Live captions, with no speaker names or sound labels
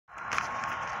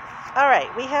All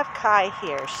right, we have Kye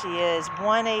here. She is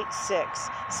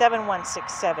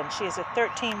 1867167. She is a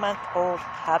 13-month-old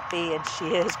puppy, and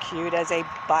she is cute as a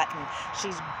button.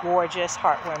 She's gorgeous,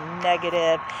 heartworm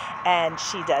negative, and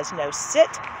she does no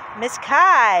sit. Miss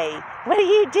Kye, what are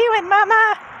you doing,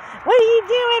 Mama? What are you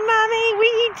doing, Mommy? What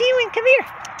are you doing? Come here.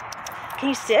 Can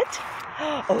you sit?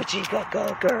 Oh, she's got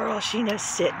go, girl. She knows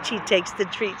sit. She takes the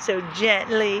treat so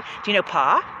gently. Do you know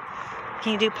paw?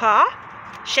 Can you do paw?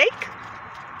 Shake?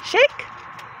 Shake,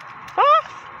 paw,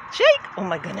 shake. Oh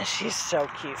my goodness, she's so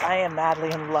cute. I am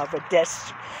madly in love with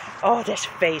this. Oh, this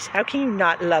face. How can you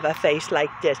not love a face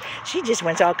like this? She just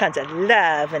wants all kinds of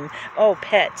love and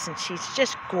pets, and she's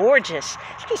just gorgeous.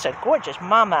 She's just a gorgeous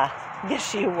mama.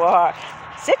 Yes, you are.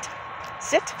 Sit,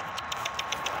 sit,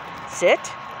 sit.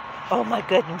 Oh my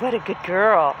goodness, what a good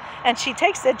girl. And she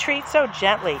takes the treat so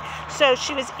gently. So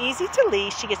she was easy to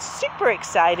leash. She gets super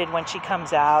excited when she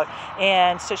comes out.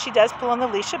 And so she does pull on the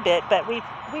leash a bit, but we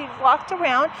walked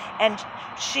around and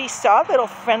she saw a little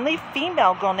friendly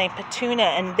female girl named Petunia,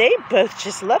 and they both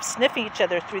just love sniffing each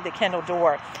other through the kennel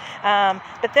door.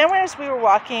 But then as we were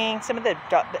walking, some of the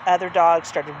other dogs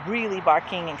started really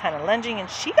barking and kind of lunging, and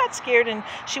she got scared and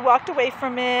she walked away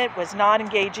from it, was not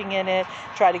engaging in it,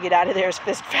 tried to get out of there as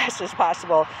fast as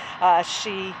possible.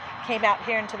 She came out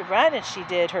here into the run and she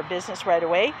did her business right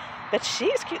away. But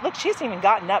she's cute. Look, she hasn't even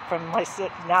gotten up from my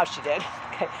sit. Now she did.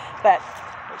 Okay, but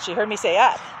she heard me say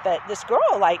up. But this girl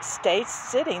stayed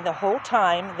sitting the whole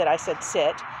time that I said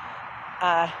sit.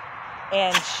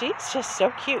 And she's just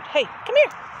so cute. Hey, come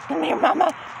here. Come here,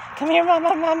 Mama. Come here,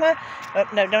 Mama, Mama. Oh,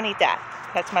 no, don't eat that.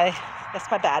 That's my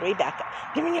battery backup.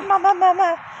 Give me your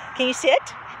Mama. Can you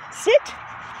sit? Sit.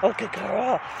 Oh, good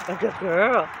girl. Oh, good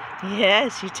girl.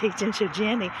 Yes, you take them so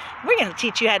gently. We're going to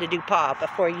teach you how to do paw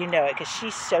before you know it, because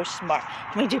she's so smart.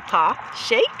 Can we do paw?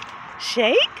 Shake,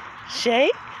 shake,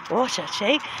 shake. Oh,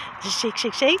 shake. Just shake,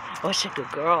 shake, shake. Oh, she's a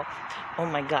good girl. Oh,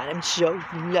 my God. I'm so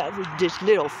in love with this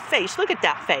little face. Look at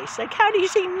that face. Like, how do you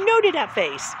say no to that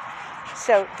face?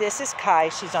 So this is Kye.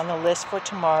 She's on the list for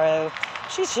tomorrow.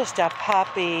 She's just a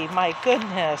puppy. My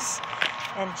goodness.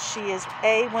 And she is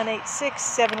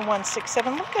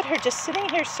A1867167. Look at her just sitting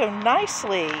here so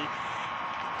nicely.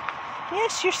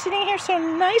 Yes, you're sitting here so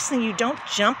nicely. You don't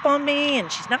jump on me,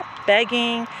 and she's not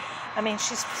begging. I mean,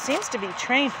 she seems to be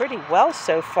trained pretty well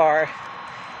so far.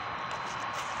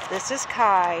 This is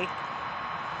Kye.